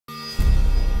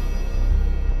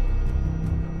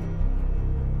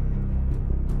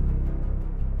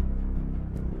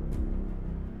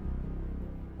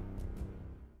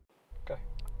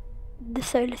the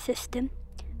solar system,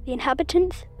 the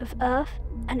inhabitants of Earth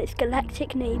and its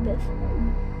galactic neighbours,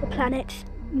 the planets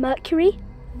Mercury,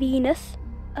 Venus,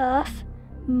 Earth,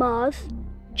 Mars,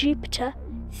 Jupiter,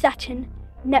 Saturn,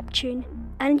 Neptune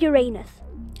and Uranus,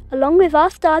 along with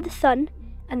our star the Sun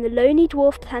and the lowly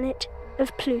dwarf planet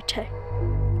of Pluto.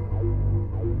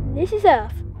 This is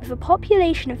Earth, with a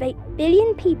population of 8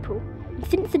 billion people, and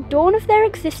since the dawn of their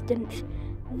existence,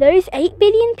 those 8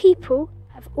 billion people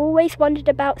have always wondered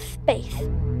about space.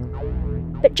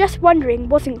 But just wondering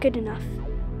wasn't good enough.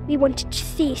 We wanted to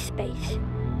see space.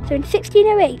 So in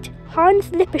 1608, Hans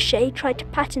Lippershey tried to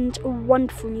patent a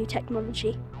wonderful new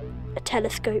technology, a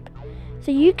telescope,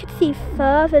 so you could see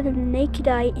further than the naked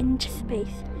eye into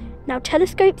space. Now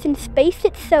telescopes in space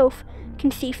itself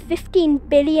can see 15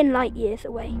 billion light years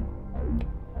away.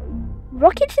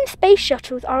 Rockets and space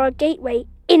shuttles are our gateway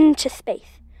into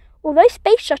space. Although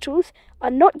space shuttles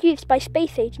are not used by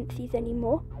space agencies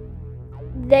anymore,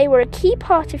 they were a key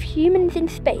part of humans in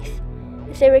space,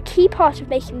 as they were a key part of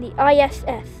making the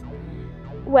ISS,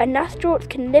 where astronauts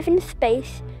can live in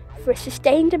space for a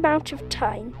sustained amount of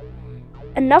time.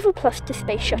 Another plus to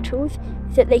space shuttles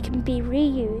is that they can be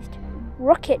reused.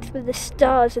 Rockets were the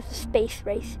stars of the space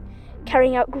race,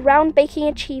 carrying out groundbreaking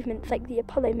achievements like the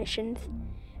Apollo missions,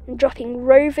 and dropping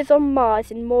rovers on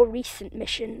Mars in more recent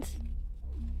missions.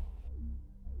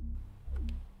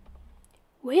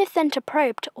 We have sent a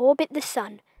probe to orbit the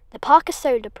Sun, the Parker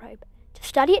Solar Probe, to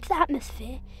study its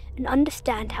atmosphere and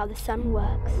understand how the Sun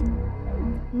works.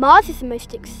 Mars is the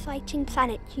most exciting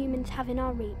planet humans have in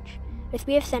our reach, as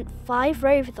we have sent 5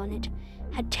 rovers on it,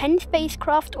 had 10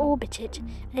 spacecraft orbit it,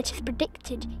 and it is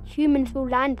predicted humans will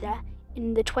land there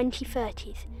in the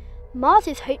 2030s. Mars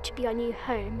is hoped to be our new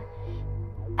home,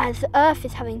 as the Earth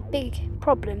is having big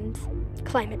problems,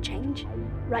 climate change,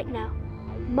 right now.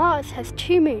 Mars has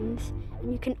 2 moons,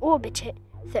 and you can orbit it,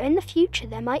 so in the future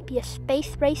there might be a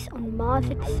space race on Mars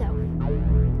itself.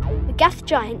 The gas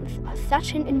giants are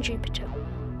Saturn and Jupiter.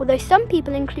 Although some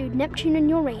people include Neptune and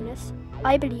Uranus,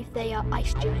 I believe they are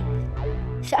ice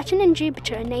giants. Saturn and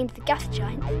Jupiter are named the gas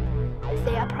giants, as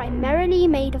they are primarily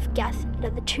made of gas and are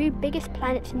the 2 biggest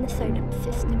planets in the solar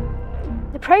system.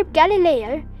 The probe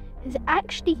Galileo has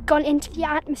actually gone into the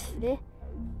atmosphere,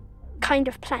 kind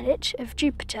of planet, of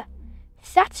Jupiter.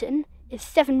 Saturn is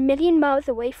 7 million miles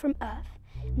away from Earth,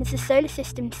 and is the solar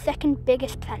system's 2nd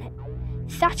biggest planet.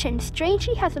 Saturn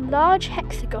strangely has a large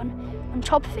hexagon on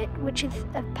top of it, which is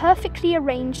a perfectly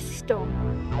arranged storm.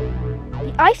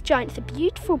 The ice giants are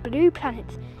beautiful blue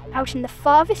planets out in the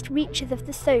farthest reaches of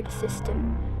the solar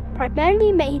system,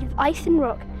 primarily made of ice and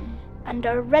rock, and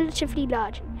are relatively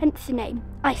large, hence the name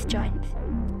ice giants.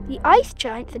 The ice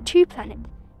giants are 2 planets,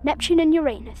 Neptune and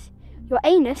Uranus,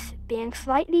 Uranus being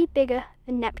slightly bigger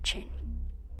than Neptune.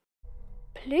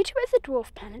 Pluto is a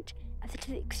dwarf planet, as it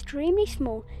is extremely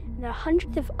small, and there are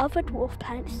hundreds of other dwarf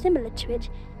planets similar to it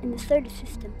in the solar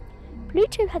system.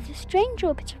 Pluto has a strange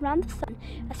orbit around the Sun,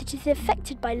 as it is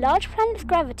affected by large planets'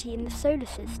 gravity in the solar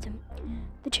system.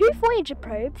 The 2 Voyager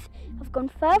probes have gone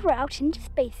further out into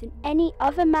space than any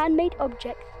other man-made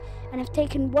objects, and have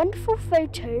taken wonderful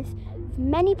photos of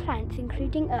many planets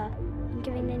including Earth, and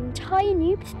giving an entire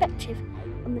new perspective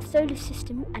on the solar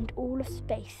system and all of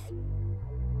space.